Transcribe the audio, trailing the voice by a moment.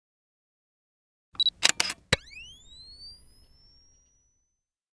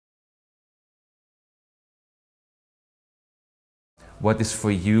what is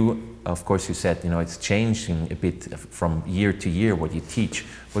for you, of course you said, you know, it's changing a bit from year to year what you teach,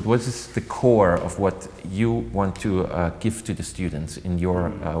 but what is the core of what you want to give to the students in your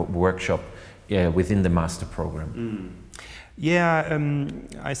workshop within the master program? Yeah,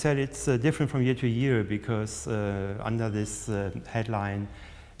 I said it's different from year to year because under this headline,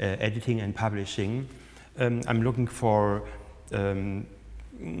 editing and publishing, I'm looking for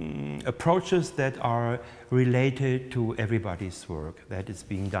approaches that are related to everybody's work that is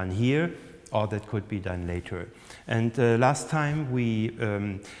being done here or that could be done later. And last time we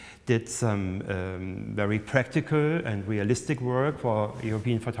did some very practical and realistic work for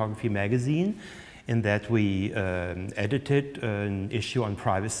European Photography magazine, in that we edited an issue on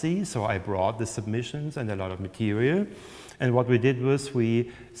privacy. So I brought the submissions and a lot of material. And what we did was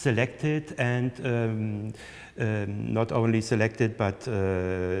we selected and not only selected, but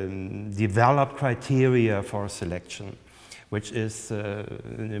developed criteria for selection, which is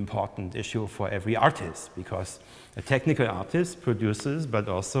an important issue for every artist, because a technical artist produces, but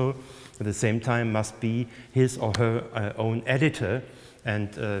also at the same time must be his or her own editor.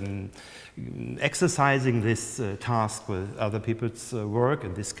 And exercising this task with other people's work,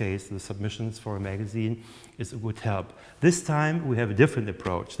 in this case the submissions for a magazine, is a good help. This time we have a different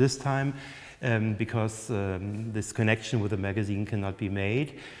approach. This time, because this connection with the magazine cannot be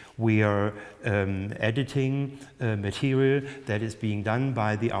made, we are editing material that is being done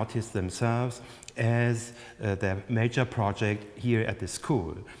by the artists themselves as their major project here at the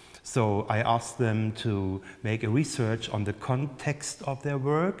school. So I asked them to make a research on the context of their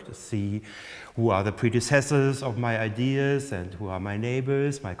work, to see who are the predecessors of my ideas and who are my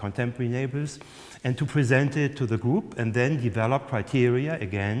neighbors, my contemporary neighbors, and to present it to the group and then develop criteria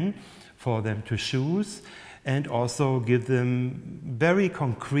again for them to choose, and also give them very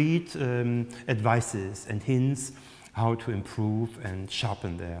concrete advices and hints how to improve and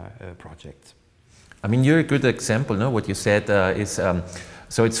sharpen their projects. I mean, you're a good example, no? What you said is,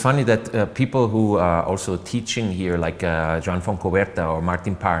 so it's funny that people who are also teaching here, like Joan Foncoberta or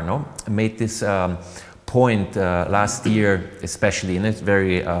Martin Parr, no, made this point last year, especially in a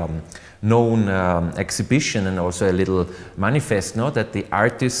very known exhibition and also a little manifest, no, that the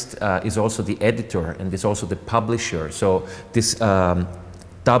artist is also the editor and is also the publisher. So this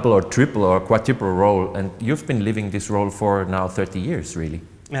double or triple or quadruple role, and you've been living this role for now 30 years, really.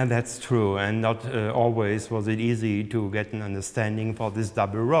 And that's true, and not always was it easy to get an understanding for this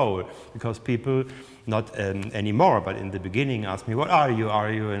double role, because people, not anymore, but in the beginning asked me, what are you? Are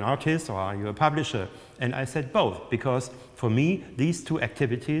you an artist or are you a publisher? And I said both, because for me these two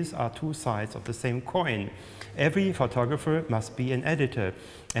activities are two sides of the same coin. Every photographer must be an editor,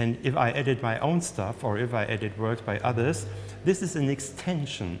 and if I edit my own stuff or if I edit works by others, this is an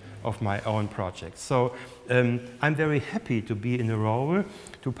extension of my own project. So I'm very happy to be in a role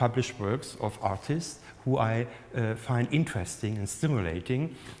to publish works of artists who I find interesting and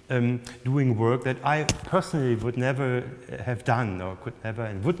stimulating, doing work that I personally would never have done or could never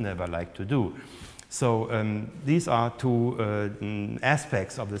and would never like to do. So these are two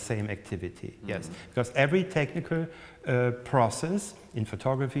aspects of the same activity, yes. Because every technical process in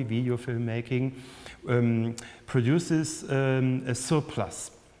photography, video filmmaking, produces a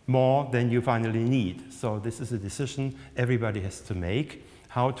surplus, more than you finally need. So this is a decision everybody has to make,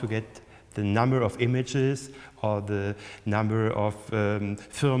 how to get the number of images or the number of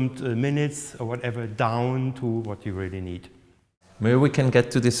filmed minutes or whatever down to what you really need. Maybe we can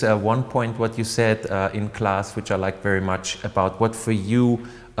get to this one point what you said in class, which I like very much, about what for you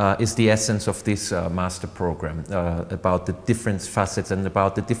is the essence of this master program, about the different facets and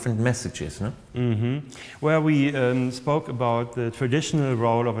about the different messages, no? Well, we spoke about the traditional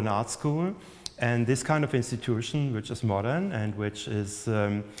role of an art school and this kind of institution, which is modern and which is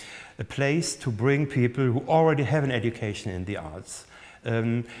a place to bring people who already have an education in the arts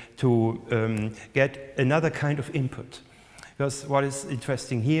to get another kind of input. Because what is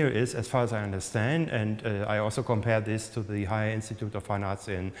interesting here is, as far as I understand, and I also compare this to the Higher Institute of Fine Arts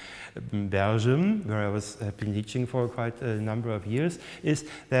in Belgium, where I have been teaching for quite a number of years, is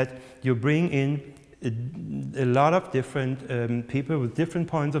that you bring in a lot of different people with different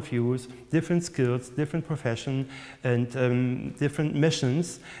points of views, different skills, different profession, and different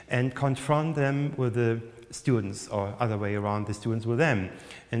missions, and confront them with the students, or other way around, the students with them.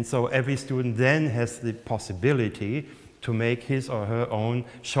 And so every student then has the possibility to make his or her own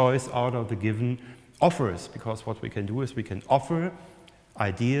choice out of the given offers, because what we can do is we can offer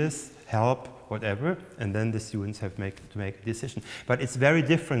ideas, help, whatever, and then the students have to make a decision. But it's very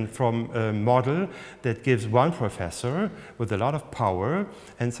different from a model that gives one professor with a lot of power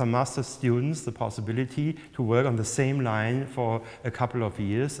and some master students the possibility to work on the same line for a couple of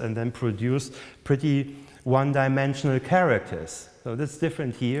years and then produce pretty one-dimensional characters. So that's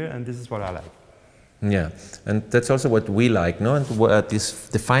different here, and this is what I like. Yeah, and that's also what we like, no? And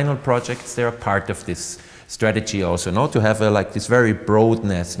the final projects, they're a part of this strategy also, no? To have like this very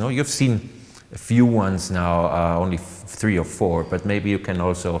broadness, no? You've seen a few ones now, only 3 or 4, but maybe you can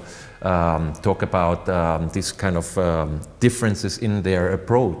also talk about this kind of differences in their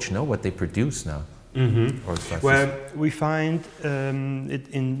approach, no? What they produce now. Mm-hmm. Well, we find it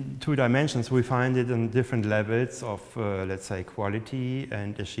in 2 dimensions. We find it on different levels of, let's say, quality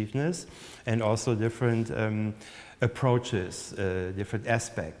and achievedness, and also different approaches, different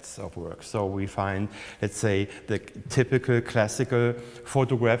aspects of work. So we find, let's say, the typical classical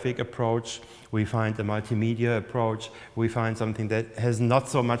photographic approach. We find a multimedia approach. We find something that has not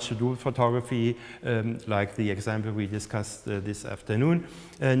so much to do with photography, like the example we discussed this afternoon.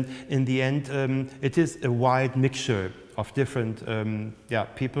 And in the end, it is a wide mixture of different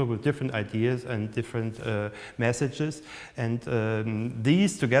people with different ideas and different messages. And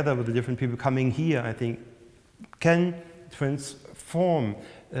these, together with the different people coming here, I think, can transform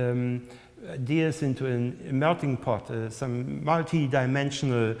ideas into a melting pot, some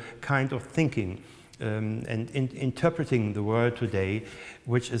multi-dimensional kind of thinking and interpreting the world today,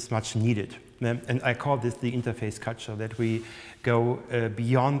 which is much needed. And I call this the interface culture, that we go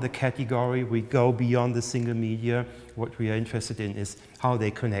beyond the category, we go beyond the single media. What we are interested in is how they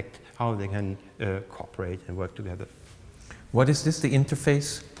connect, how they can cooperate and work together. What is this, the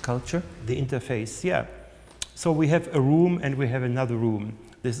interface culture? The interface, yeah. So we have a room and we have another room.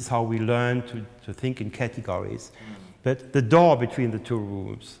 This is how we learn to think in categories. But the door between the 2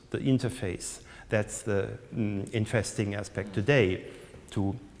 rooms, the interface, that's the interesting aspect today,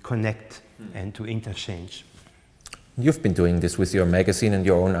 to connect and to interchange. You've been doing this with your magazine and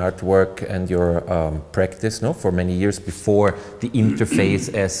your own artwork and your practice, no, for many years before the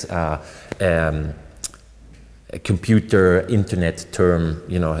interface as a computer internet term,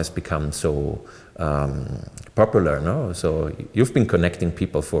 you know, has become so popular, no? So you've been connecting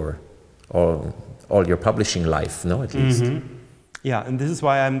people for all your publishing life, no, at least. Yeah, and this is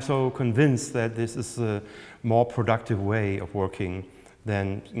why I'm so convinced that this is a more productive way of working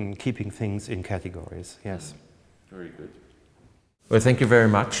than keeping things in categories. Yes. Very good. Well, thank you very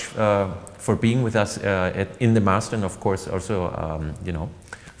much for being with us in the Master, and of course also, you know,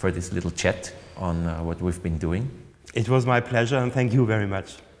 for this little chat on what we've been doing. It was my pleasure, and thank you very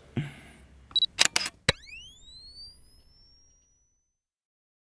much.